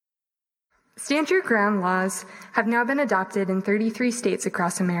Stand your ground laws have now been adopted in 33 states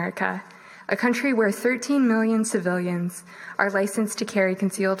across America, a country where 13 million civilians are licensed to carry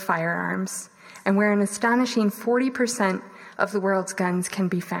concealed firearms, and where an astonishing 40% of the world's guns can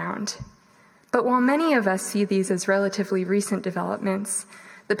be found. But while many of us see these as relatively recent developments,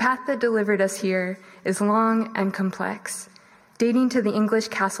 the path that delivered us here is long and complex, dating to the English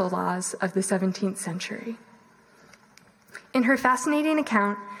castle laws of the 17th century. In her fascinating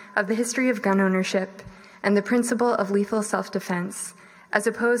account of the history of gun ownership and the principle of lethal self-defense, as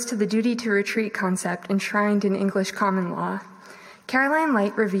opposed to the duty to retreat concept enshrined in English common law, Caroline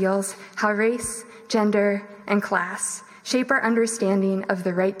Light reveals how race, gender, and class shape our understanding of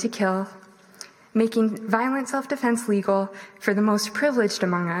the right to kill, making violent self-defense legal for the most privileged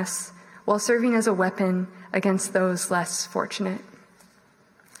among us, while serving as a weapon against those less fortunate.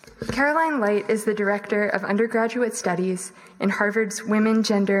 Caroline Light is the director of undergraduate studies in Harvard's Women,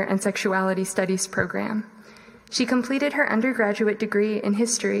 Gender, and Sexuality Studies program. She completed her undergraduate degree in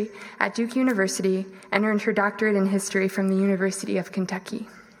history at Duke University and earned her doctorate in history from the University of Kentucky.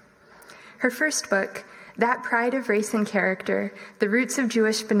 Her first book, That Pride of Race and Character, The Roots of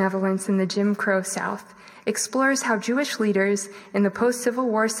Jewish Benevolence in the Jim Crow South, explores how Jewish leaders in the post-Civil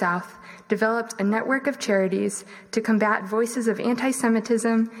War South developed a network of charities to combat voices of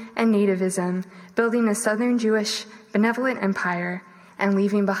anti-Semitism and nativism, building a Southern Jewish benevolent empire and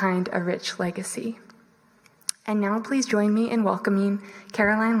leaving behind a rich legacy. And now please join me in welcoming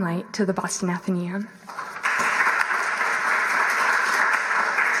Caroline Light to the Boston Athenaeum.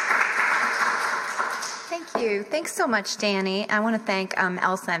 Thank you. Thanks so much, Danny. I want to thank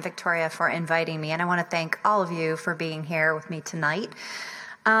Elsa and Victoria for inviting me, and I want to thank all of you for being here with me tonight.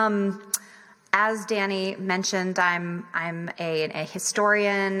 As Danny mentioned, I'm a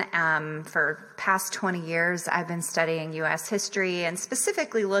historian. For past 20 years, I've been studying U.S. history and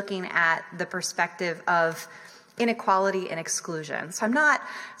specifically looking at the perspective of inequality and exclusion. So I'm not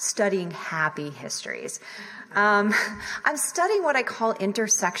studying happy histories. I'm studying what I call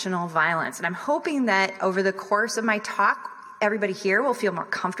intersectional violence, and I'm hoping that over the course of my talk, everybody here will feel more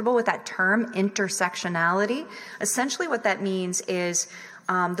comfortable with that term, intersectionality. Essentially what that means is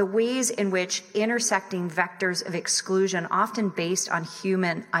the ways in which intersecting vectors of exclusion, often based on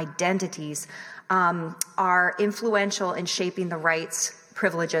human identities, are influential in shaping the rights,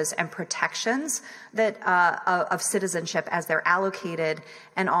 privileges, and protections that of citizenship as they're allocated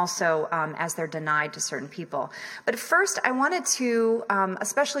and also as they're denied to certain people. But first, I wanted to,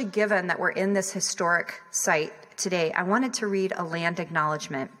 especially given that we're in this historic site today, I wanted to read a land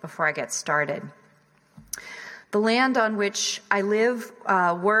acknowledgement before I get started. The land on which I live,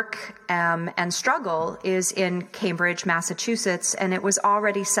 work, and struggle is in Cambridge, Massachusetts, and it was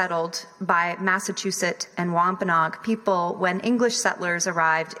already settled by Massachusetts and Wampanoag people when English settlers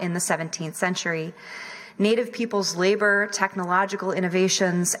arrived in the 17th century. Native peoples' labor, technological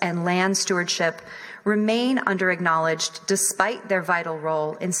innovations, and land stewardship remain under-acknowledged despite their vital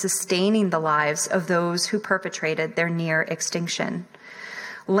role in sustaining the lives of those who perpetrated their near extinction.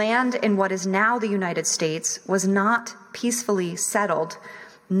 Land in what is now the United States was not peacefully settled,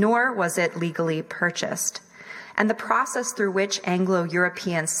 nor was it legally purchased. And the process through which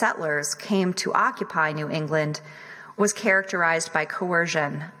Anglo-European settlers came to occupy New England was characterized by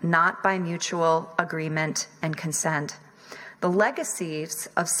coercion, not by mutual agreement and consent. The legacies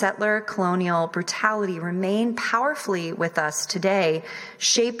of settler colonial brutality remain powerfully with us today,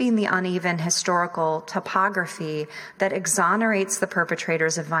 shaping the uneven historical topography that exonerates the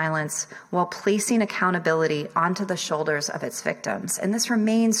perpetrators of violence while placing accountability onto the shoulders of its victims. And this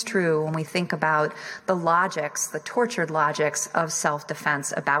remains true when we think about the logics, the tortured logics of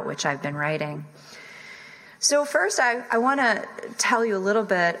self-defense about which I've been writing. So first, I want to tell you a little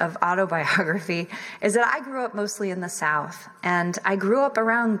bit of autobiography, is that I grew up mostly in the South, and I grew up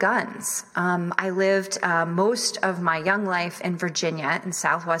around guns. I lived most of my young life in Virginia, in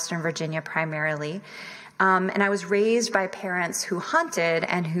southwestern Virginia primarily, and I was raised by parents who hunted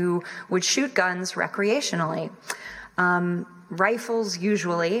and who would shoot guns recreationally. Rifles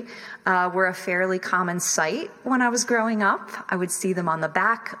usually were a fairly common sight when I was growing up. I would see them on the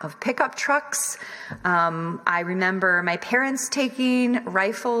back of pickup trucks. I remember my parents taking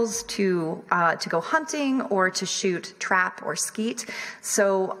rifles to go hunting or to shoot trap or skeet.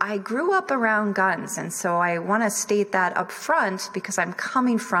 So I grew up around guns, and so I want to state that up front because I'm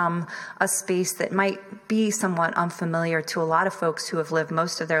coming from a space that might be somewhat unfamiliar to a lot of folks who have lived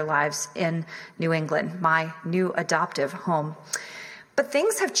most of their lives in New England, my new adoptive home. But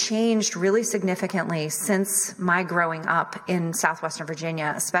things have changed really significantly since my growing up in southwestern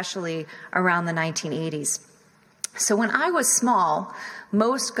Virginia, especially around the 1980s. So when I was small,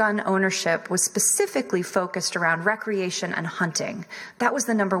 most gun ownership was specifically focused around recreation and hunting. That was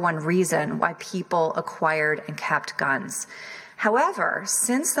the number one reason why people acquired and kept guns. However,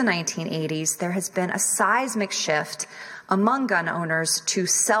 since the 1980s, there has been a seismic shift among gun owners to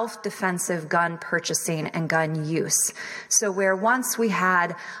self-defensive gun purchasing and gun use. So where once we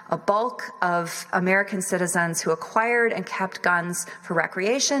had a bulk of American citizens who acquired and kept guns for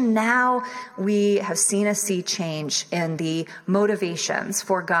recreation, now we have seen a sea change in the motivations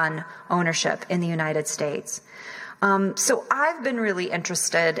for gun ownership in the United States. So I've been really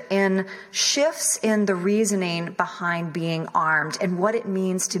interested in shifts in the reasoning behind being armed and what it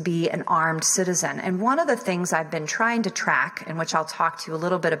means to be an armed citizen. And one of the things I've been trying to track, and which I'll talk to you a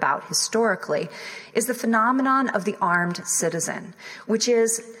little bit about historically, is the phenomenon of the armed citizen, which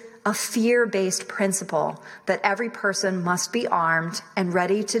is a fear-based principle that every person must be armed and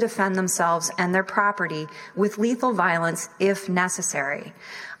ready to defend themselves and their property with lethal violence if necessary.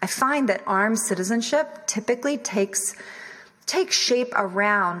 I find that armed citizenship typically takes shape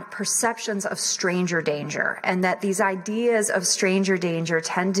around perceptions of stranger danger, and that these ideas of stranger danger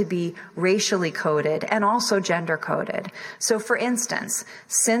tend to be racially coded and also gender coded. So for instance,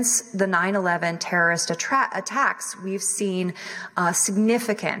 since the 9/11 terrorist attacks, we've seen a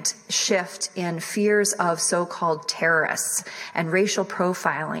significant shift in fears of so-called terrorists and racial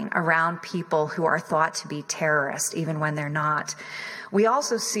profiling around people who are thought to be terrorists, even when they're not. We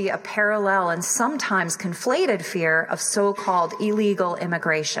also see a parallel and sometimes conflated fear of so-called illegal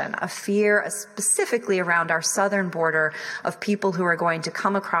immigration, a fear specifically around our southern border of people who are going to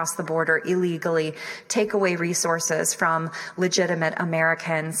come across the border illegally, take away resources from legitimate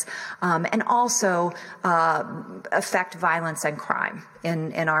Americans, and also affect violence and crime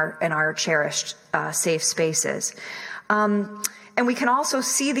in our cherished safe spaces. And we can also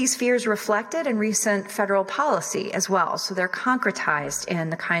see these fears reflected in recent federal policy as well. So they're concretized in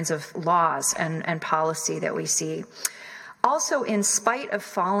the kinds of laws and policy that we see. Also, in spite of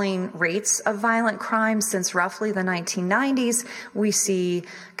falling rates of violent crime since roughly the 1990s, we see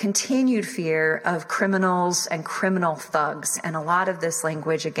continued fear of criminals and criminal thugs. And a lot of this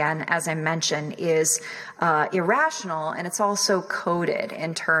language, again, as I mentioned, is irrational, and it's also coded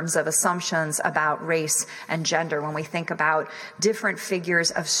in terms of assumptions about race and gender when we think about different figures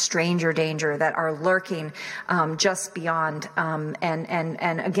of stranger danger that are lurking just beyond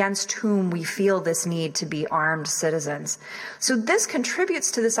and against whom we feel this need to be armed citizens. So this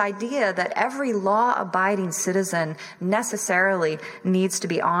contributes to this idea that every law-abiding citizen necessarily needs to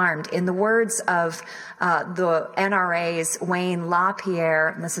be armed. In the words of the NRA's Wayne LaPierre,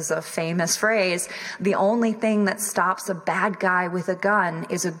 and this is a famous phrase, the only thing that stops a bad guy with a gun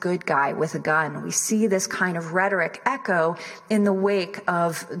is a good guy with a gun. We see this kind of rhetoric echo in the wake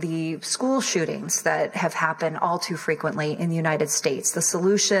of the school shootings that have happened all too frequently in the United States. The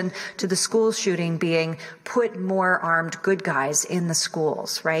solution to the school shooting being put more armed good guys in the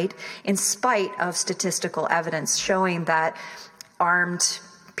schools, right? In spite of statistical evidence showing that armed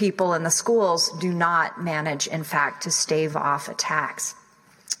people in the schools do not manage, in fact, to stave off attacks.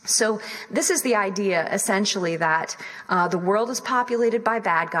 So this is the idea, essentially, that the world is populated by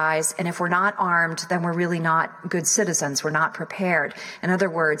bad guys, and if we're not armed, then we're really not good citizens. We're not prepared. In other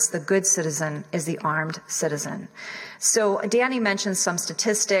words, the good citizen is the armed citizen. So Danny mentioned some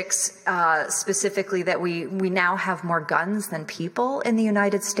statistics, specifically that we now have more guns than people in the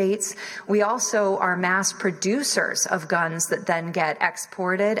United States. We also are mass producers of guns that then get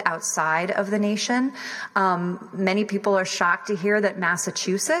exported outside of the nation. Many people are shocked to hear that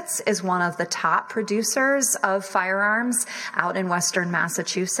Massachusetts is one of the top producers of firearms out in Western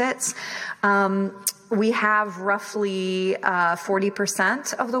Massachusetts. We have roughly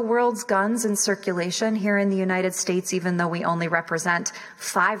 40% of the world's guns in circulation here in the United States, even though we only represent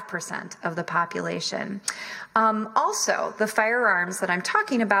 5% of the population. Also, the firearms that I'm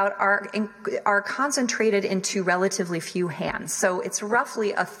talking about are concentrated into relatively few hands. So it's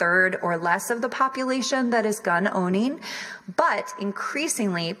roughly a third or less of the population that is gun owning. But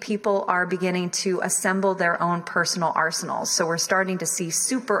increasingly, people are beginning to assemble their own personal arsenals. So we're starting to see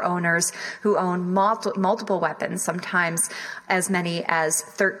super owners who own multiple weapons, sometimes as many as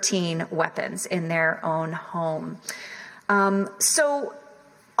 13 weapons in their own home.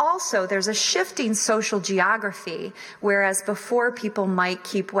 Also, there's a shifting social geography, whereas before people might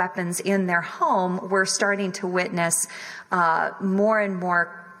keep weapons in their home, we're starting to witness more and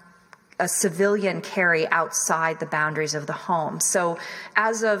more a civilian carry outside the boundaries of the home. So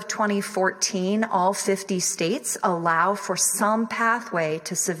as of 2014, all 50 states allow for some pathway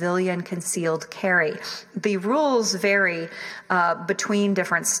to civilian concealed carry. The rules vary between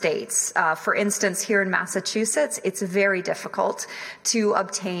different states. For instance, here in Massachusetts, it's very difficult to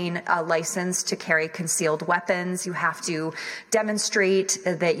obtain a license to carry concealed weapons. You have to demonstrate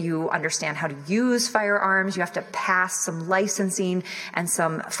that you understand how to use firearms. You have to pass some licensing and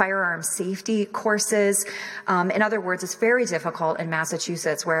some firearm safety courses. In other words, it's very difficult in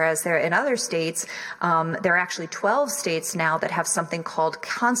Massachusetts, whereas there in other states, there are actually 12 states now that have something called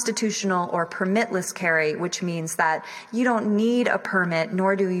constitutional or permitless carry, which means that you don't need a permit,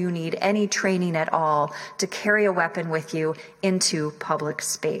 nor do you need any training at all to carry a weapon with you into public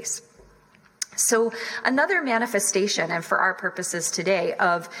space. So another manifestation, and for our purposes today,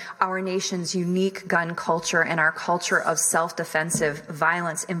 of our nation's unique gun culture and our culture of self-defensive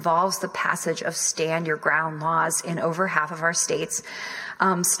violence involves the passage of stand your ground laws in over half of our states,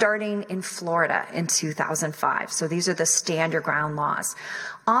 starting in Florida in 2005. So these are the stand your ground laws.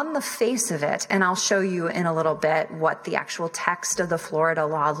 On the face of it, and I'll show you in a little bit what the actual text of the Florida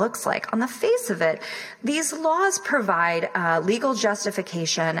law looks like. On the face of it, these laws provide legal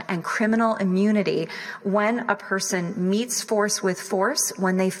justification and criminal immunity when a person meets force with force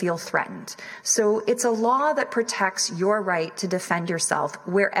when they feel threatened. So it's a law that protects your right to defend yourself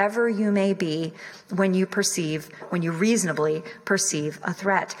wherever you may be when you reasonably perceive a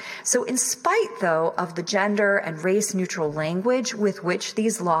threat. So in spite, though, of the gender and race neutral language with which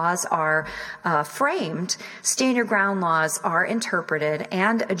these laws are framed, stand your ground laws are interpreted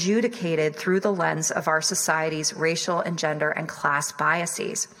and adjudicated through the lens of our society's racial and gender and class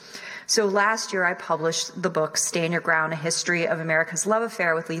biases. So last year I published the book, Stand Your Ground, A History of America's Love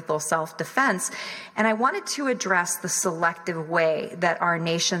Affair with Lethal Self-Defense, and I wanted to address the selective way that our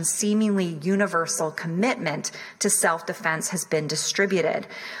nation's seemingly universal commitment to self-defense has been distributed.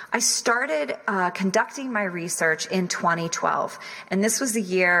 I started conducting my research in 2012, and this was the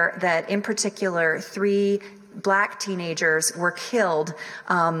year that, in particular, 3 Black teenagers were killed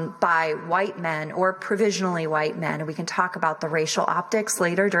by white men or provisionally white men. And we can talk about the racial optics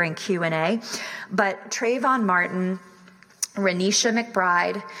later during Q&A. But Trayvon Martin, Renisha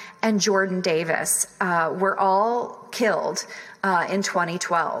McBride, and Jordan Davis were all killed in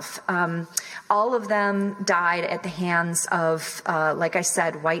 2012. All of them died at the hands of, like I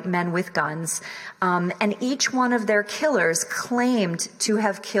said, white men with guns. And each one of their killers claimed to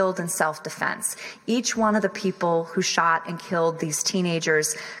have killed in self-defense. Each one of the people who shot and killed these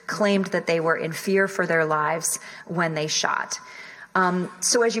teenagers claimed that they were in fear for their lives when they shot.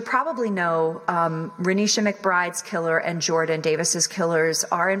 So as you probably know, Renisha McBride's killer and Jordan Davis's killers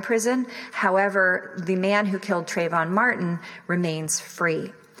are in prison. However, the man who killed Trayvon Martin remains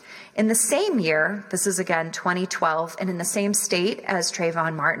free. In the same year, this is again 2012, and in the same state as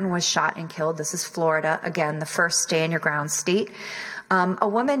Trayvon Martin was shot and killed, this is Florida, again, the first stand your ground state, a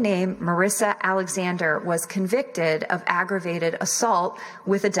woman named Marissa Alexander was convicted of aggravated assault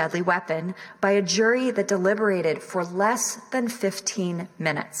with a deadly weapon by a jury that deliberated for less than 15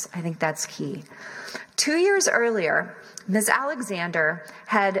 minutes. I think that's key. 2 years earlier, Ms. Alexander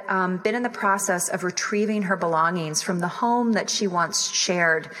had been in the process of retrieving her belongings from the home that she once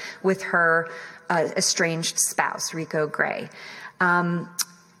shared with her estranged spouse, Rico Gray.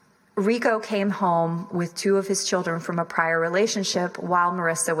 Rico came home with 2 of his children from a prior relationship while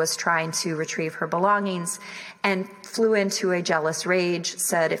Marissa was trying to retrieve her belongings and flew into a jealous rage,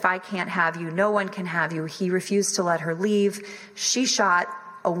 said, "If I can't have you, no one can have you." He refused to let her leave. She shot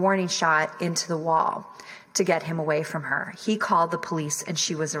a warning shot into the wall to get him away from her. He called the police and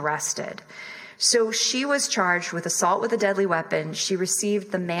she was arrested. So she was charged with assault with a deadly weapon. She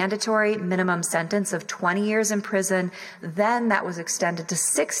received the mandatory minimum sentence of 20 years in prison. Then that was extended to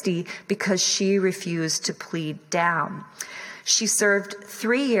 60 because she refused to plead down. She served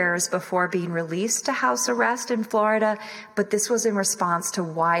 3 years before being released to house arrest in Florida, but this was in response to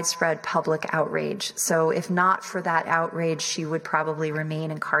widespread public outrage. So if not for that outrage, she would probably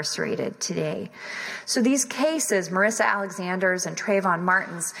remain incarcerated today. So these cases, Marissa Alexander's and Trayvon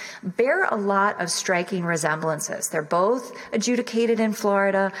Martin's, bear a lot of striking resemblances. They're both adjudicated in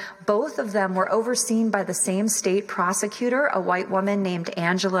Florida. Both of them were overseen by the same state prosecutor, a white woman named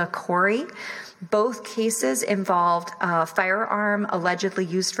Angela Corey. Both cases involved a firearm allegedly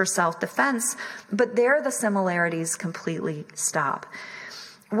used for self-defense, but there the similarities completely stop.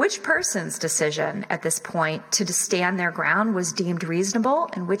 Which person's decision at this point to stand their ground was deemed reasonable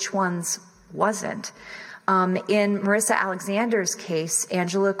and which one's wasn't? In Marissa Alexander's case,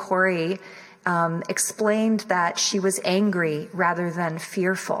 Angela Corey explained that she was angry rather than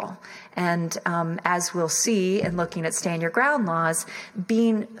fearful. And as we'll see in looking at stand your ground laws,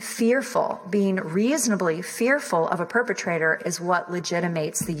 being fearful, being reasonably fearful of a perpetrator is what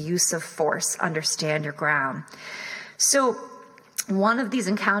legitimates the use of force under stand your ground. So one of these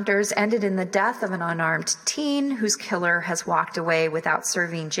encounters ended in the death of an unarmed teen whose killer has walked away without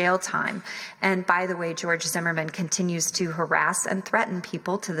serving jail time. And by the way, George Zimmerman continues to harass and threaten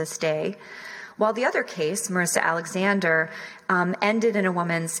people to this day. While the other case, Marissa Alexander, ended in a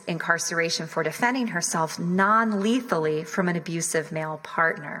woman's incarceration for defending herself non-lethally from an abusive male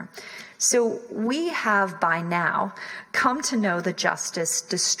partner. So we have by now come to know the justice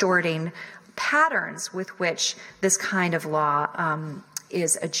distorting patterns with which this kind of law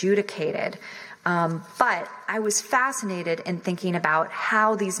is adjudicated. But I was fascinated in thinking about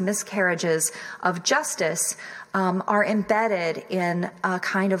how these miscarriages of justice are embedded in a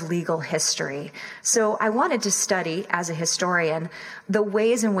kind of legal history. So I wanted to study, as a historian, the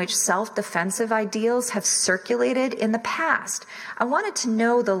ways in which self-defensive ideals have circulated in the past. I wanted to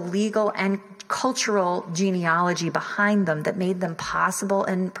know the legal and cultural genealogy behind them that made them possible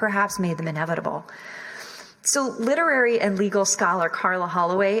and perhaps made them inevitable. So literary and legal scholar Carla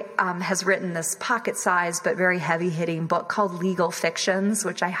Holloway has written this pocket-sized but very heavy-hitting book called Legal Fictions,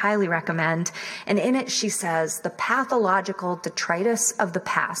 which I highly recommend. And in it she says, the pathological detritus of the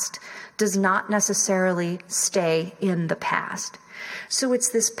past does not necessarily stay in the past. So it's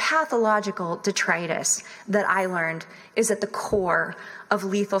this pathological detritus that I learned is at the core of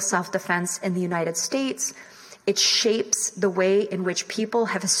lethal self-defense in the United States. It shapes the way in which people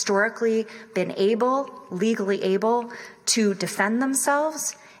have historically been legally able to defend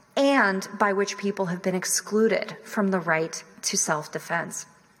themselves, and by which people have been excluded from the right to self-defense.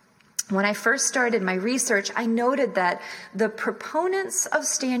 When I first started my research, I noted that the proponents of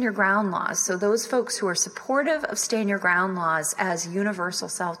stand your ground laws, so those folks who are supportive of stand your ground laws as universal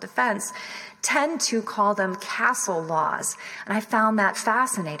self-defense, tend to call them castle laws. And I found that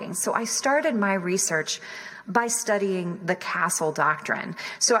fascinating. So I started my research by studying the Castle Doctrine.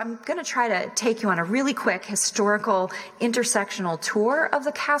 So I'm going to try to take you on a really quick historical intersectional tour of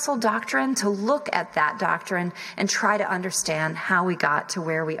the Castle Doctrine to look at that doctrine and try to understand how we got to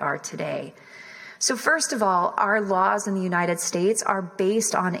where we are today. So first of all, our laws in the United States are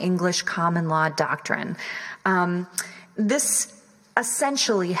based on English common law doctrine. This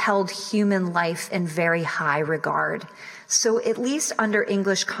essentially held human life in very high regard. So at least under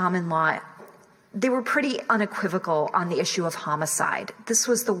English common law, they were pretty unequivocal on the issue of homicide. This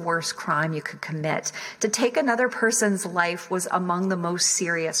was the worst crime you could commit. To take another person's life was among the most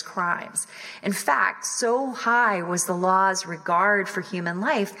serious crimes. In fact, so high was the law's regard for human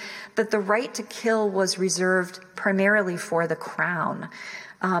life that the right to kill was reserved primarily for the crown.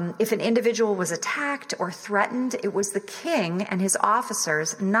 If an individual was attacked or threatened, it was the king and his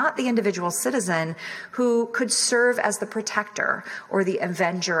officers, not the individual citizen, who could serve as the protector or the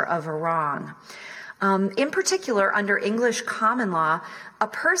avenger of a wrong. In particular, under English common law, a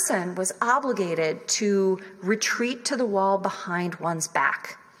person was obligated to retreat to the wall behind one's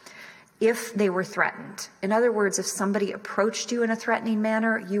back if they were threatened. In other words, if somebody approached you in a threatening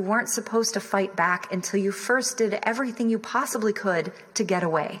manner, you weren't supposed to fight back until you first did everything you possibly could to get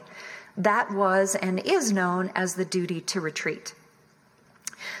away. That was and is known as the duty to retreat.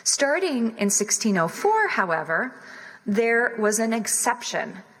 Starting in 1604, however, there was an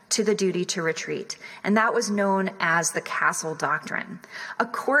exception to the duty to retreat, and that was known as the Castle Doctrine. A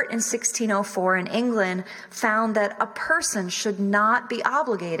court in 1604 in England found that a person should not be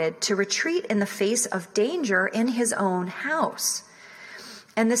obligated to retreat in the face of danger in his own house.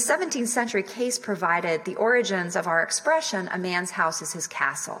 And the 17th century case provided the origins of our expression, a man's house is his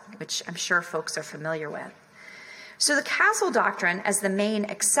castle, which I'm sure folks are familiar with. So the Castle Doctrine, as the main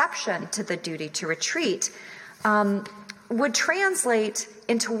exception to the duty to retreat, would translate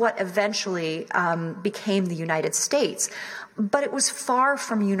into what eventually became the United States. But it was far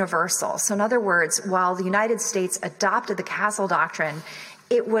from universal. So in other words, while the United States adopted the Castle Doctrine,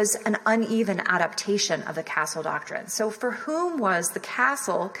 it was an uneven adaptation of the Castle Doctrine. So for whom was the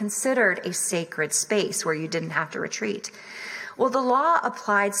castle considered a sacred space where you didn't have to retreat? Well, the law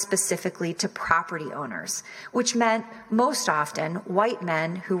applied specifically to property owners, which meant most often white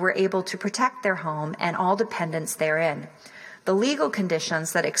men who were able to protect their home and all dependents therein. The legal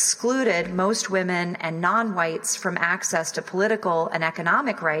conditions that excluded most women and non-whites from access to political and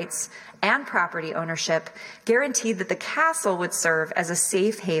economic rights and property ownership guaranteed that the castle would serve as a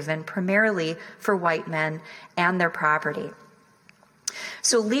safe haven primarily for white men and their property.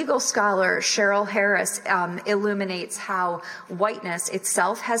 So legal scholar Cheryl Harris illuminates how whiteness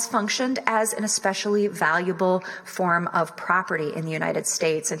itself has functioned as an especially valuable form of property in the United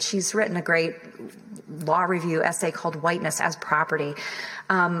States. And she's written a great law review essay called Whiteness as Property,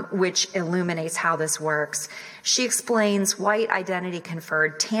 which illuminates how this works. She explains white identity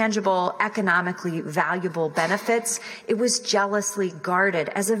conferred tangible, economically valuable benefits. It was jealously guarded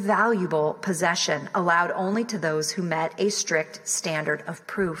as a valuable possession, allowed only to those who met a strict standard of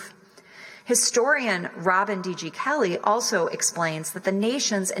proof. Historian Robin D.G. Kelley also explains that the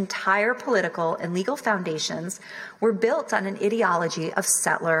nation's entire political and legal foundations were built on an ideology of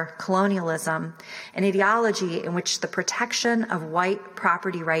settler colonialism, an ideology in which the protection of white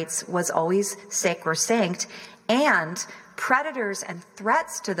property rights was always sacrosanct, and predators and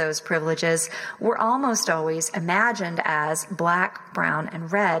threats to those privileges were almost always imagined as black, brown,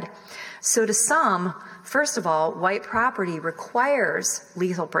 and red. So to some, first of all, white property requires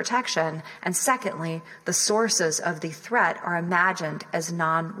lethal protection, and secondly, the sources of the threat are imagined as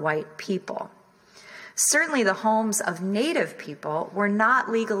non-white people. Certainly the homes of Native people were not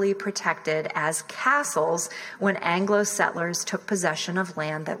legally protected as castles when Anglo settlers took possession of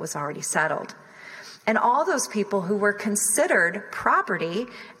land that was already settled. And all those people who were considered property,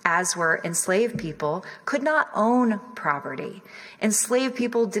 as were enslaved people, could not own property. Enslaved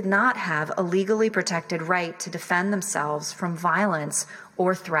people did not have a legally protected right to defend themselves from violence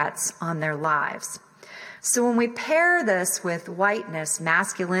or threats on their lives. So when we pair this with whiteness,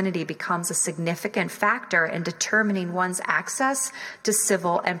 masculinity becomes a significant factor in determining one's access to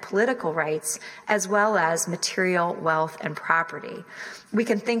civil and political rights, as well as material wealth and property. We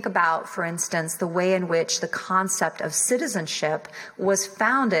can think about, for instance, the way in which the concept of citizenship was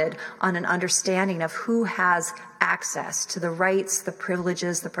founded on an understanding of who has access to the rights, the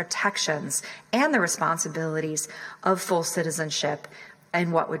privileges, the protections, and the responsibilities of full citizenship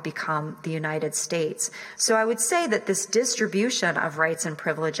and what would become the United States. So I would say that this distribution of rights and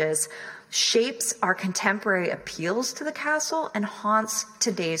privileges shapes our contemporary appeals to the castle and haunts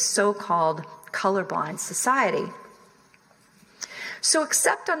today's so-called colorblind society. So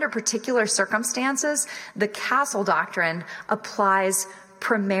except under particular circumstances, the castle doctrine applies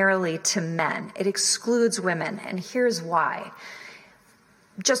primarily to men. It excludes women, and here's why.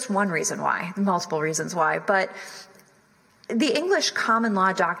 Just one reason why, multiple reasons why, but the English common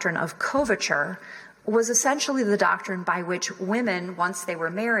law doctrine of coverture was essentially the doctrine by which women, once they were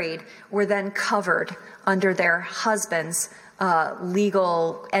married, were then covered under their husband's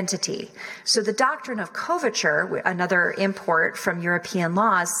legal entity. So the doctrine of coverture, another import from European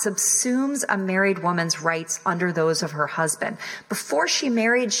laws, subsumes a married woman's rights under those of her husband. Before she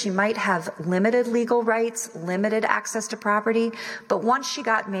married, she might have limited legal rights, limited access to property, but once she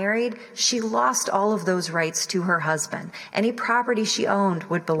got married, she lost all of those rights to her husband. Any property she owned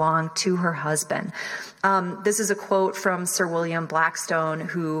would belong to her husband. This is a quote from Sir William Blackstone,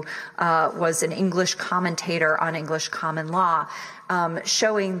 who was an English commentator on English common law,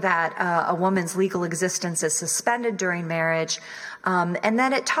 showing that a woman's legal existence is suspended during marriage. And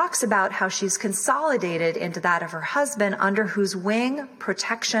then it talks about how she's consolidated into that of her husband, under whose wing,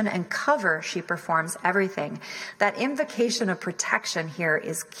 protection, and cover she performs everything. That invocation of protection here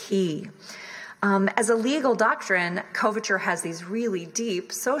is key. As a legal doctrine, coverture has these really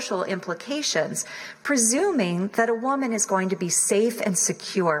deep social implications, presuming that a woman is going to be safe and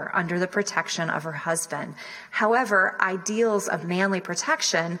secure under the protection of her husband. However, ideals of manly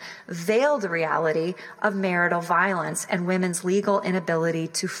protection veil the reality of marital violence and women's legal inability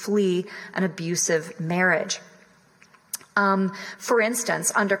to flee an abusive marriage. For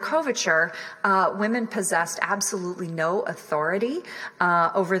instance, under coverture, women possessed absolutely no authority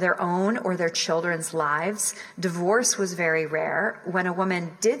over their own or their children's lives. Divorce was very rare. When a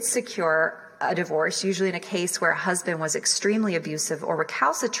woman did secure a divorce, usually in a case where a husband was extremely abusive or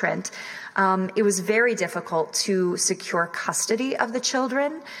recalcitrant, it was very difficult to secure custody of the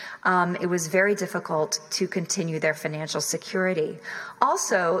children. It was very difficult to continue their financial security.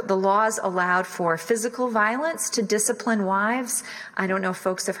 Also, the laws allowed for physical violence to discipline wives. I don't know if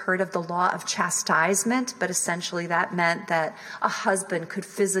folks have heard of the law of chastisement, but essentially that meant that a husband could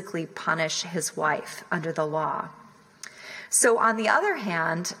physically punish his wife under the law. So on the other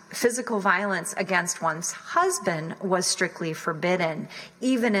hand, physical violence against one's husband was strictly forbidden,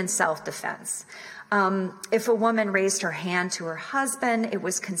 even in self-defense. If a woman raised her hand to her husband, it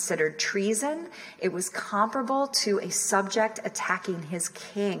was considered treason. It was comparable to a subject attacking his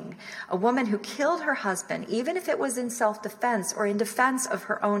king. A woman who killed her husband, even if it was in self-defense or in defense of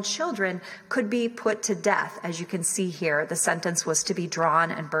her own children, could be put to death. As you can see here, the sentence was to be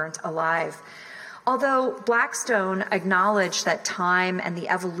drawn and burnt alive. Although Blackstone acknowledged that time and the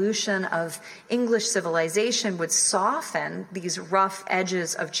evolution of English civilization would soften these rough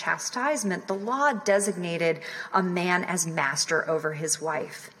edges of chastisement, the law designated a man as master over his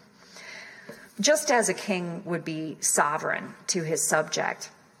wife, just as a king would be sovereign to his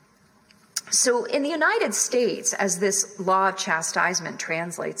subject. So in the United States, as this law of chastisement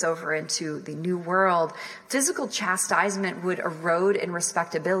translates over into the New World, physical chastisement would erode in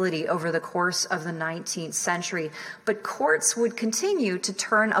respectability over the course of the 19th century, but courts would continue to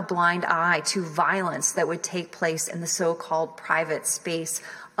turn a blind eye to violence that would take place in the so-called private space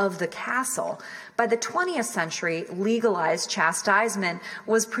of the castle. By the 20th century, legalized chastisement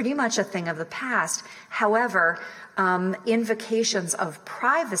was pretty much a thing of the past. However, invocations of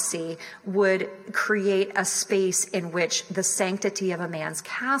privacy would create a space in which the sanctity of a man's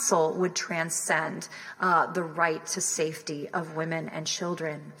castle would transcend the right to safety of women and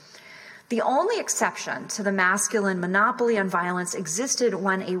children. The only exception to the masculine monopoly on violence existed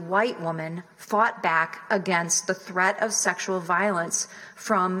when a white woman fought back against the threat of sexual violence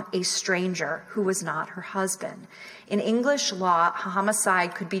from a stranger who was not her husband. In English law,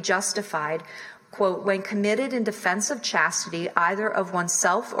 homicide could be justified, quote, when committed in defense of chastity, either of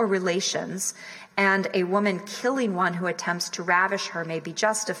oneself or relations, and a woman killing one who attempts to ravish her may be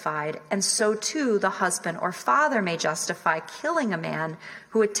justified, and so too the husband or father may justify killing a man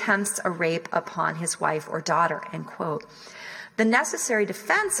who attempts a rape upon his wife or daughter, end quote. The necessary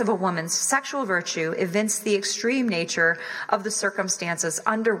defense of a woman's sexual virtue evinced the extreme nature of the circumstances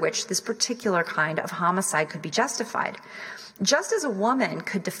under which this particular kind of homicide could be justified. Just as a woman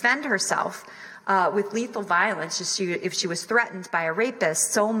could defend herself with lethal violence if she was threatened by a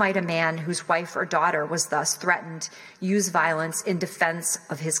rapist, so might a man whose wife or daughter was thus threatened use violence in defense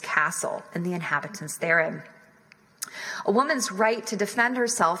of his castle and the inhabitants therein. A woman's right to defend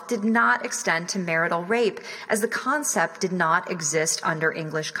herself did not extend to marital rape, as the concept did not exist under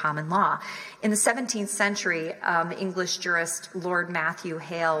English common law. In the 17th century, English jurist Lord Matthew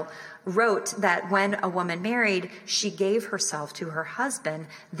Hale wrote that when a woman married, she gave herself to her husband,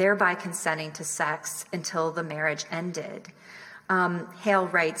 thereby consenting to sex until the marriage ended. Hale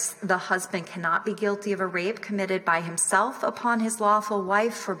writes, the husband cannot be guilty of a rape committed by himself upon his lawful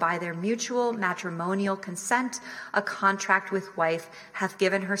wife, for by their mutual matrimonial consent, a contract with wife hath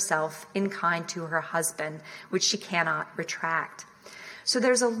given herself in kind to her husband, which she cannot retract. So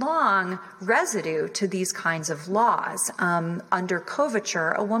there's a long residue to these kinds of laws. Under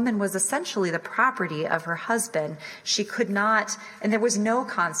coverture, a woman was essentially the property of her husband. She could not, and there was no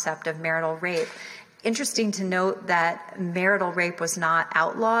concept of marital rape. Interesting to note that marital rape was not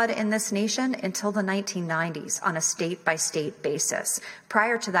outlawed in this nation until the 1990s on a state-by-state basis.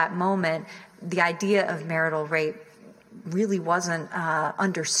 Prior to that moment, the idea of marital rape really wasn't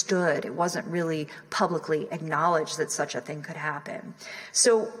understood. It wasn't really publicly acknowledged that such a thing could happen.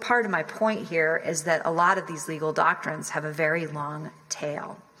 So part of my point here is that a lot of these legal doctrines have a very long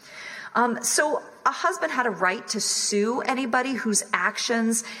tail. So a husband had a right to sue anybody whose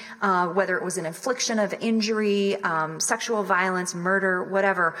actions, whether it was an infliction of injury, sexual violence, murder,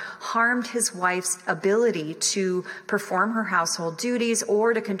 whatever, harmed his wife's ability to perform her household duties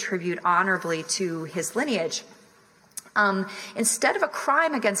or to contribute honorably to his lineage. Instead of a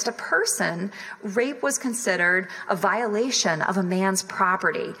crime against a person, rape was considered a violation of a man's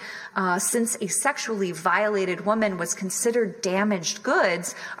property. Since a sexually violated woman was considered damaged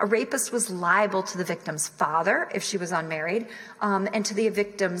goods, a rapist was liable to the victim's father if she was unmarried, and to the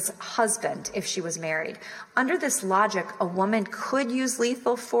victim's husband if she was married. Under this logic, a woman could use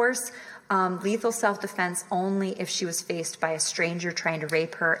lethal force, lethal self-defense, only if she was faced by a stranger trying to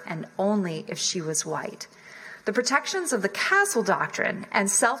rape her, and only if she was white. The protections of the Castle Doctrine and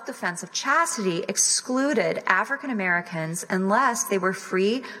self-defense of chastity excluded African Americans unless they were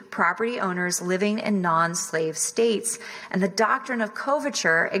free property owners living in non-slave states. And the doctrine of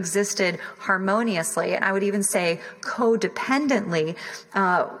coverture existed harmoniously, and I would even say codependently,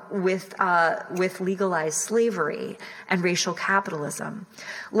 with legalized slavery and racial capitalism.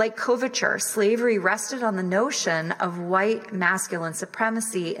 Like coverture, slavery rested on the notion of white masculine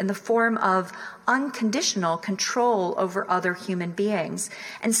supremacy in the form of unconditional control over other human beings,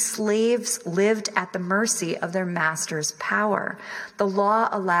 and slaves lived at the mercy of their master's power. The law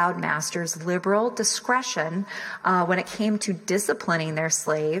allowed masters liberal discretion when it came to disciplining their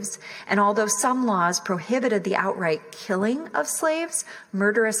slaves, and although some laws prohibited the outright killing of slaves,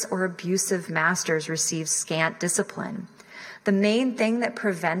 murderous or abusive masters received scant discipline. The main thing that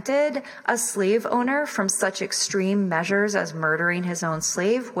prevented a slave owner from such extreme measures as murdering his own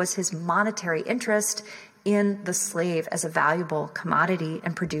slave was his monetary interest in the slave as a valuable commodity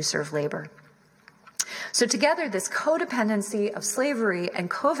and producer of labor. So together, this codependency of slavery and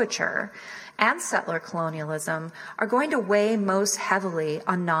coverture and settler colonialism are going to weigh most heavily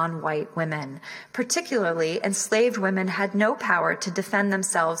on non-white women. Particularly, enslaved women had no power to defend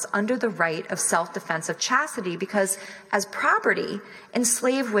themselves under the right of self-defense of chastity because, as property,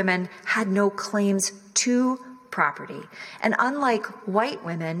 enslaved women had no claims to property. And unlike white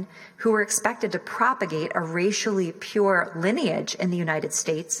women who were expected to propagate a racially pure lineage in the United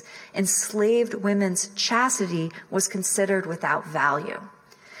States, enslaved women's chastity was considered without value.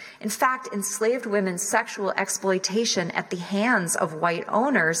 In fact, enslaved women's sexual exploitation at the hands of white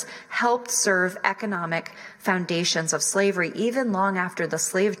owners helped serve economic foundations of slavery even long after the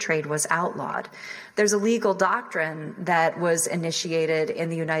slave trade was outlawed. There's a legal doctrine that was initiated in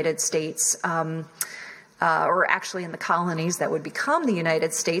the United States, or actually in the colonies that would become the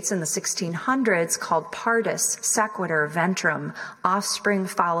United States in the 1600s, called partus sequitur ventrum, offspring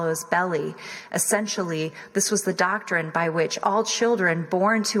follows belly. Essentially, this was the doctrine by which all children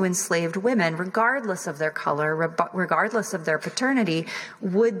born to enslaved women, regardless of their color, regardless of their paternity,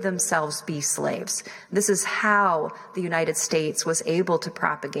 would themselves be slaves. This is how the United States was able to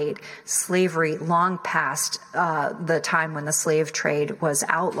propagate slavery long past the time when the slave trade was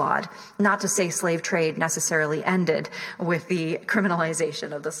outlawed. Not to say slave trade necessarily ended with the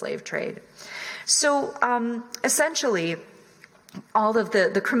criminalization of the slave trade. So essentially, all of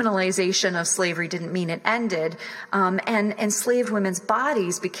the criminalization of slavery didn't mean it ended, and enslaved women's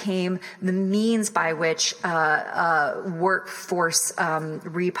bodies became the means by which workforce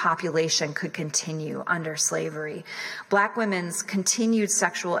repopulation could continue under slavery. Black women's continued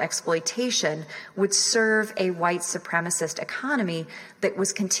sexual exploitation would serve a white supremacist economy that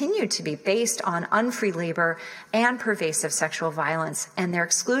was continued to be based on unfree labor and pervasive sexual violence, and their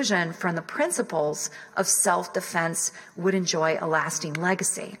exclusion from the principles of self-defense would enjoy a lasting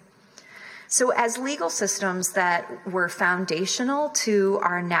legacy. So as legal systems that were foundational to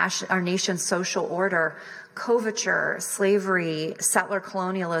our nation's social order, coverture, slavery, settler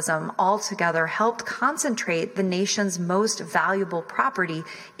colonialism altogether helped concentrate the nation's most valuable property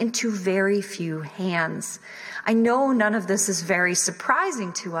into very few hands. I know none of this is very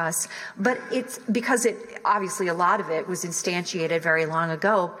surprising to us, but it's because obviously a lot of it was instantiated very long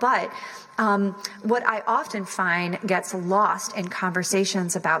ago, but what I often find gets lost in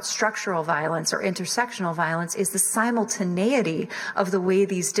conversations about structural violence or intersectional violence is the simultaneity of the way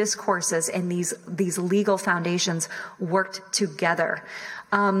these discourses and these legal foundations worked together.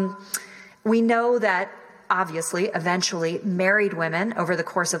 We know that obviously, eventually, married women over the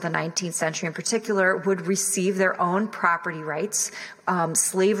course of the 19th century in particular would receive their own property rights.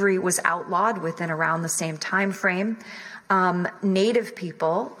 Slavery was outlawed within around the same time frame. Native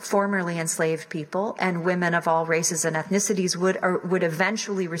people, formerly enslaved people, and women of all races and ethnicities would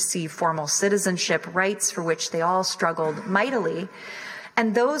eventually receive formal citizenship rights for which they all struggled mightily.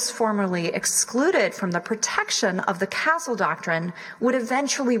 And those formerly excluded from the protection of the Castle Doctrine would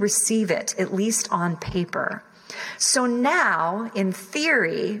eventually receive it, at least on paper. So now, in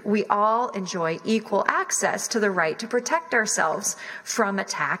theory, we all enjoy equal access to the right to protect ourselves from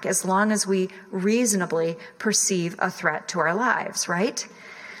attack as long as we reasonably perceive a threat to our lives, right?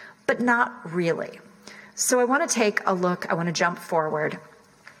 But not really. So I want to jump forward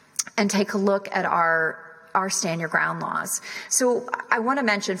and take a look at our stand your ground laws. So I want to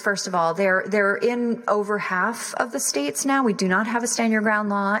mention, first of all, they're in over half of the states now. We do not have a stand your ground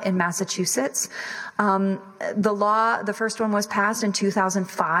law in Massachusetts. The first one was passed in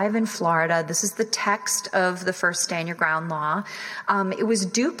 2005 in Florida. This is the text of the first stand your ground law. It was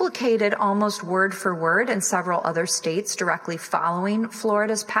duplicated almost word for word in several other states directly following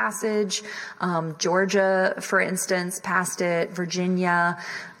Florida's passage. Georgia, for instance, passed it, Virginia,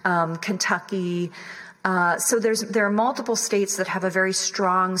 Kentucky. So there are multiple states that have a very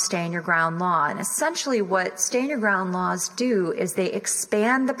strong stand your ground law. And essentially what stand your ground laws do is they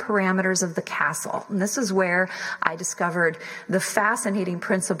expand the parameters of the castle. And this is where I discovered the fascinating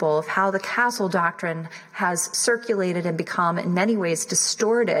principle of how the Castle Doctrine has circulated and become in many ways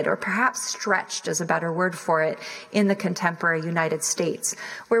distorted, or perhaps stretched is a better word for it, in the contemporary United States,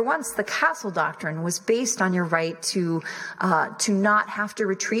 where once the Castle Doctrine was based on your right to not have to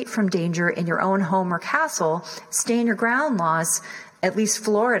retreat from danger in your own home or castle, stand your ground laws, at least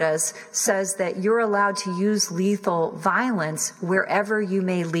Florida's, says that you're allowed to use lethal violence wherever you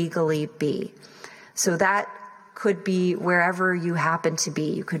may legally be. So that could be wherever you happen to be.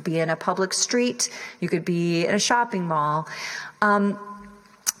 You could be in a public street. You could be in a shopping mall.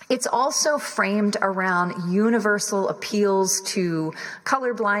 It's also framed around universal appeals to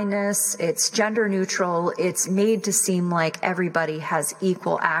colorblindness. It's gender neutral. It's made to seem like everybody has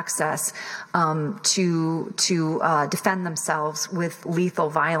equal access to defend themselves with lethal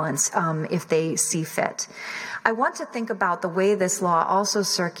violence if they see fit. I want to think about the way this law also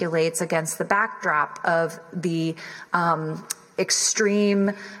circulates against the backdrop of the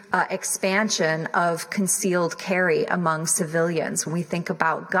extreme expansion of concealed carry among civilians. When we think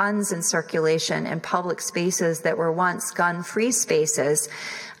about guns in circulation in public spaces that were once gun-free spaces,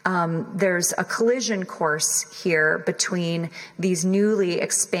 there's a collision course here between these newly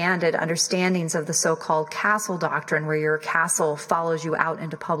expanded understandings of the so-called castle doctrine, where your castle follows you out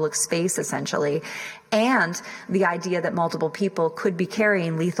into public space, essentially, and the idea that multiple people could be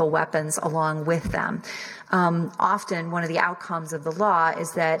carrying lethal weapons along with them. Often one of the outcomes of the law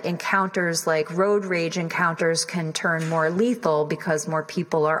is that encounters like road rage encounters can turn more lethal because more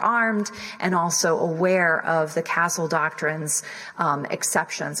people are armed and also aware of the castle doctrine's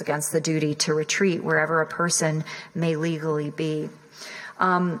exceptions against the duty to retreat wherever a person may legally be.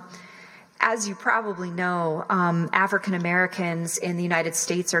 As you probably know, African Americans in the United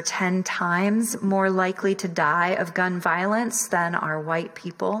States are 10 times more likely to die of gun violence than are white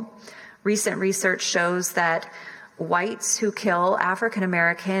people. Recent research shows that whites who kill African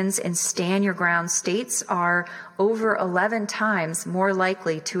Americans in stand your ground states are over 11 times more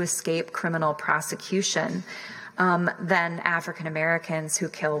likely to escape criminal prosecution than African Americans who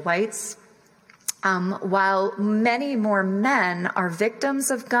kill whites. While many more men are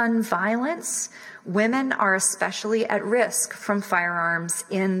victims of gun violence, women are especially at risk from firearms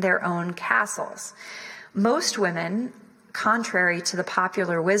in their own castles. Most women, contrary to the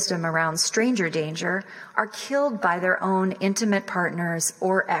popular wisdom around stranger danger, are killed by their own intimate partners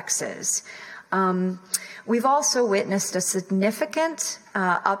or exes. We've also witnessed a significant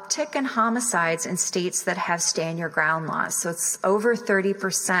uptick in homicides in states that have stand your ground laws. So it's over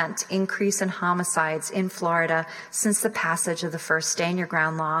 30% increase in homicides in Florida since the passage of the first stand your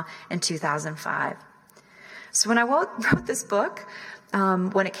ground law in 2005. So when I wrote this book,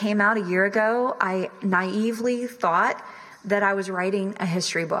 when it came out a year ago, I naively thought that I was writing a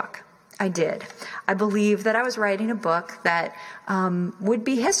history book. I did. I believed that I was writing a book that would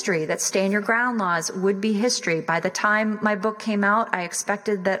be history, that stand your ground laws would be history. By the time my book came out, I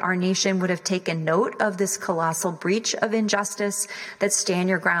expected that our nation would have taken note of this colossal breach of injustice that stand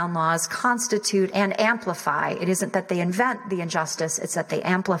your ground laws constitute and amplify. It isn't that they invent the injustice, it's that they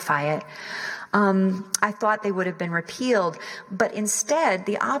amplify it. I thought they would have been repealed, but instead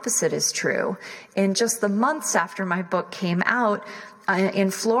the opposite is true. In just the months after my book came out,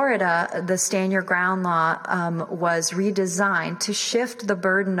 in Florida, the stand your ground law was redesigned to shift the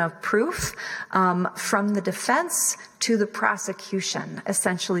burden of proof from the defense to the prosecution.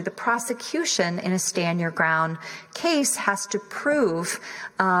 Essentially, the prosecution in a stand your ground case has to prove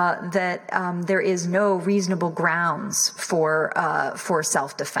that there is no reasonable grounds for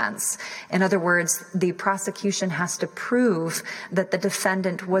self-defense. In other words, the prosecution has to prove that the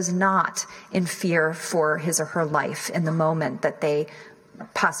defendant was not in fear for his or her life in the moment that they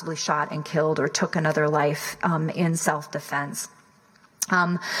possibly shot and killed or took another life in self-defense.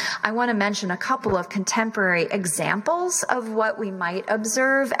 I want to mention a couple of contemporary examples of what we might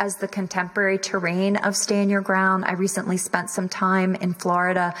observe as the contemporary terrain of stand your ground. I recently spent some time in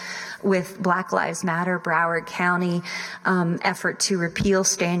Florida with Black Lives Matter, Broward County, effort to repeal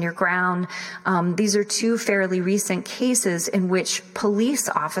stand your ground. These are two fairly recent cases in which police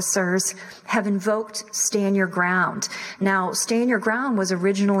officers have invoked stand your ground. Now, stand your ground was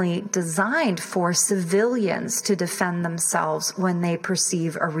originally designed for civilians to defend themselves when they perceive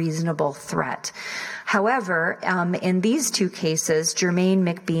a reasonable threat. However, in these two cases, Jermaine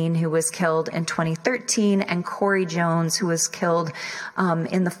McBean, who was killed in 2013, and Corey Jones, who was killed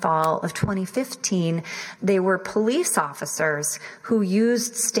in the fall of 2015, they were police officers who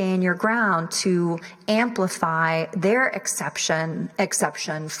used stand your ground to amplify their exception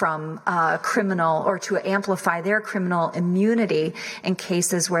from criminal, or to amplify their criminal immunity in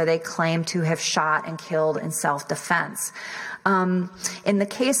cases where they claim to have shot and killed in self-defense. In the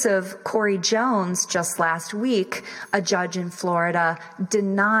case of Corey Jones, just last week, a judge in Florida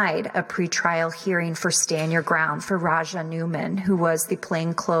denied a pretrial hearing for stand your ground for Raja Newman, who was the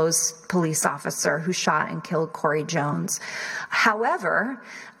plainclothes police officer who shot and killed Corey Jones. However,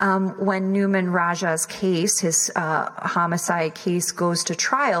 when Newman Raja's case, his homicide case, goes to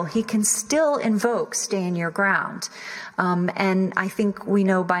trial, he can still invoke stand your ground. And I think we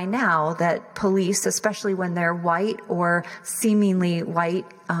know by now that police, especially when they're white or seemingly white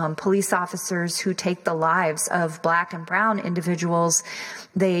police officers who take the lives of Black and brown individuals,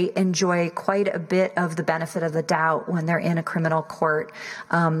 they enjoy quite a bit of the benefit of the doubt when they're in a criminal court,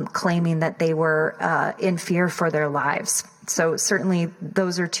 claiming that they were in fear for their lives. So certainly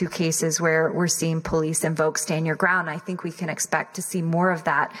those are two cases where we're seeing police invoke stand your ground. I think we can expect to see more of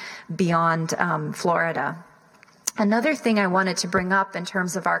that beyond Florida. Another thing I wanted to bring up in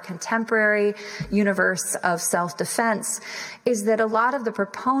terms of our contemporary universe of self-defense is that a lot of the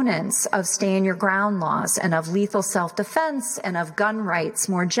proponents of stand your ground laws and of lethal self-defense and of gun rights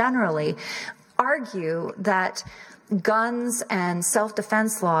more generally argue that guns and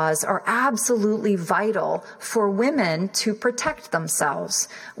self-defense laws are absolutely vital for women to protect themselves,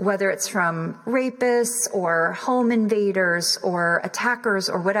 whether it's from rapists or home invaders or attackers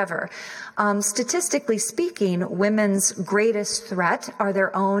or whatever. Statistically speaking, women's greatest threat are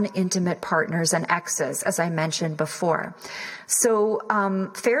their own intimate partners and exes, as I mentioned before. So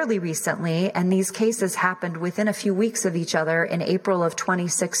fairly recently, and these cases happened within a few weeks of each other in April of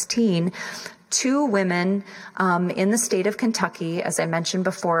 2016, two women in the state of Kentucky, as I mentioned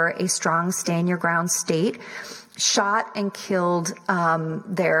before, a strong stand your ground state, shot and killed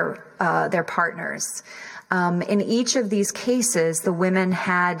their partners. In each of these cases, the women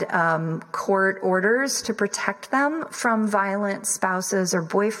had court orders to protect them from violent spouses or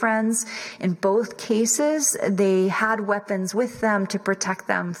boyfriends. In both cases, they had weapons with them to protect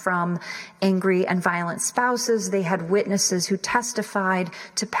them from angry and violent spouses. They had witnesses who testified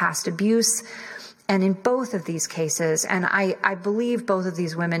to past abuse. And in both of these cases, and I believe both of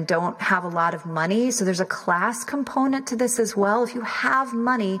these women don't have a lot of money, so there's a class component to this as well. If you have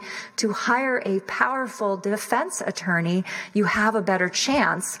money to hire a powerful defense attorney, you have a better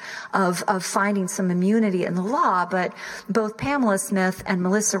chance of finding some immunity in the law. But both Pamela Smith and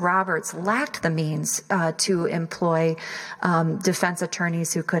Melissa Roberts lacked the means to employ defense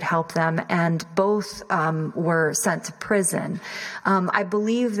attorneys who could help them, and both were sent to prison. I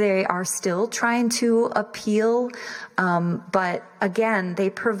believe they are still trying to appeal, but again, they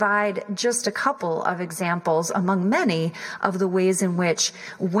provide just a couple of examples among many of the ways in which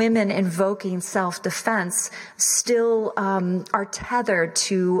women invoking self-defense still are tethered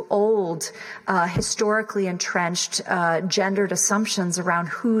to old, historically entrenched gendered assumptions around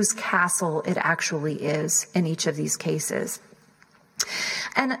whose castle it actually is in each of these cases.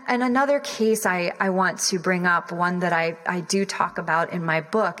 And another case I want to bring up, one that I do talk about in my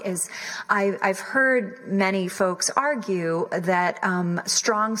book, is I've heard many folks argue that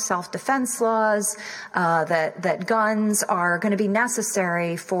strong self-defense laws, that guns are going to be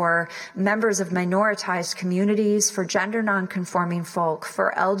necessary for members of minoritized communities, for gender nonconforming folk,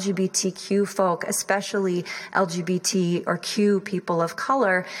 for LGBTQ folk, especially LGBT or Q people of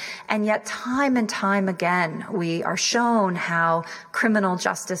color. And yet time and time again, we are shown how criminal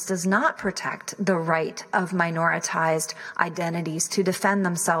justice does not protect the right of minoritized identities to defend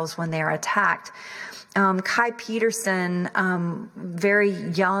themselves when they are attacked. Kai Peterson, very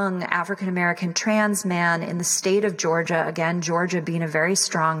young African-American trans man in the state of Georgia, again, Georgia being a very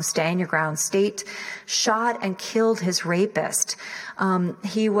strong stand-your-ground state, shot and killed his rapist.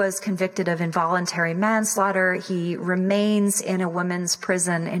 He was convicted of involuntary manslaughter. He remains in a women's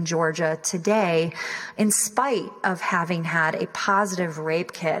prison in Georgia today, in spite of having had a positive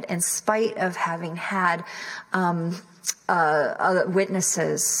rape kit, in spite of having had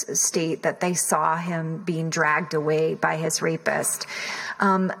witnesses state that they saw him being dragged away by his rapist.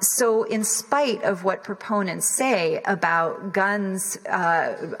 So in spite of what proponents say about guns,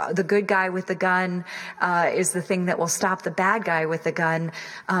 the good guy with the gun is the thing that will stop the bad guy with the gun,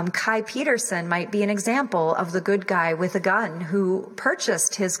 Kai Peterson might be an example of the good guy with a gun who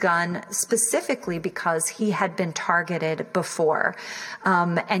purchased his gun specifically because he had been targeted before.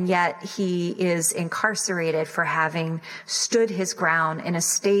 And yet he is incarcerated for having stood his ground in a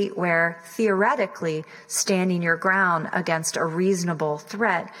state where theoretically standing your ground against a reasonable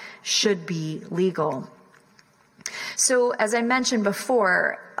threat should be legal. So as I mentioned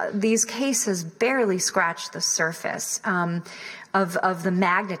before, these cases barely scratch the surface of the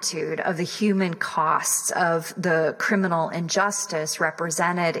magnitude of the human costs of the criminal injustice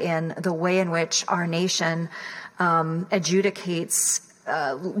represented in the way in which our nation adjudicates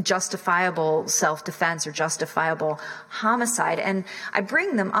justifiable self-defense or justifiable homicide. And I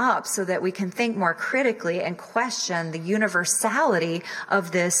bring them up so that we can think more critically and question the universality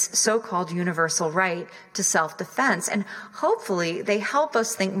of this so-called universal right to self-defense. And hopefully they help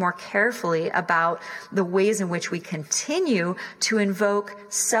us think more carefully about the ways in which we continue to invoke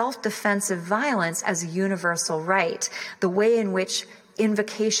self-defensive violence as a universal right, the way in which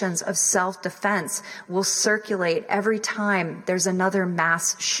invocations of self-defense will circulate every time there's another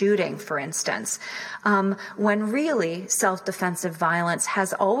mass shooting, for instance, when really self-defensive violence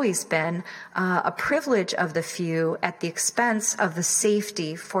has always been a privilege of the few at the expense of the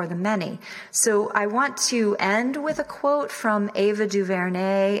safety for the many. So I want to end with a quote from Ava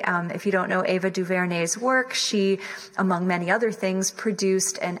DuVernay. If you don't know Ava DuVernay's work, she, among many other things,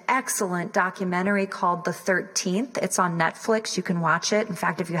 produced an excellent documentary called The 13th. It's on Netflix. You can watch it. In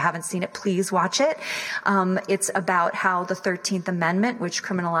fact, if you haven't seen it, please watch it. It's about how the 13th Amendment, which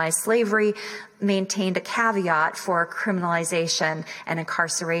criminalized slavery, maintained a caveat for criminalization and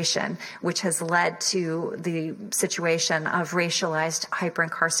incarceration, which has led to the situation of racialized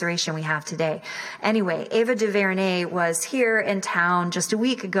hyperincarceration we have today. Anyway, Ava DuVernay was here in town just a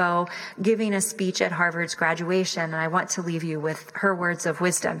week ago giving a speech at Harvard's graduation, and I want to leave you with her words of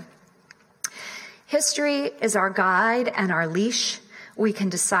wisdom. History is our guide and our leash. We can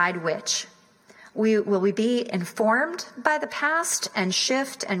decide which. Will we be informed by the past and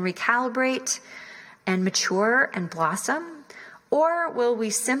shift and recalibrate and mature and blossom? Or will we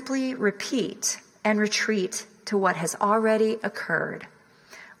simply repeat and retreat to what has already occurred?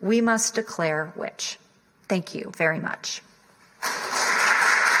 We must declare which. Thank you very much.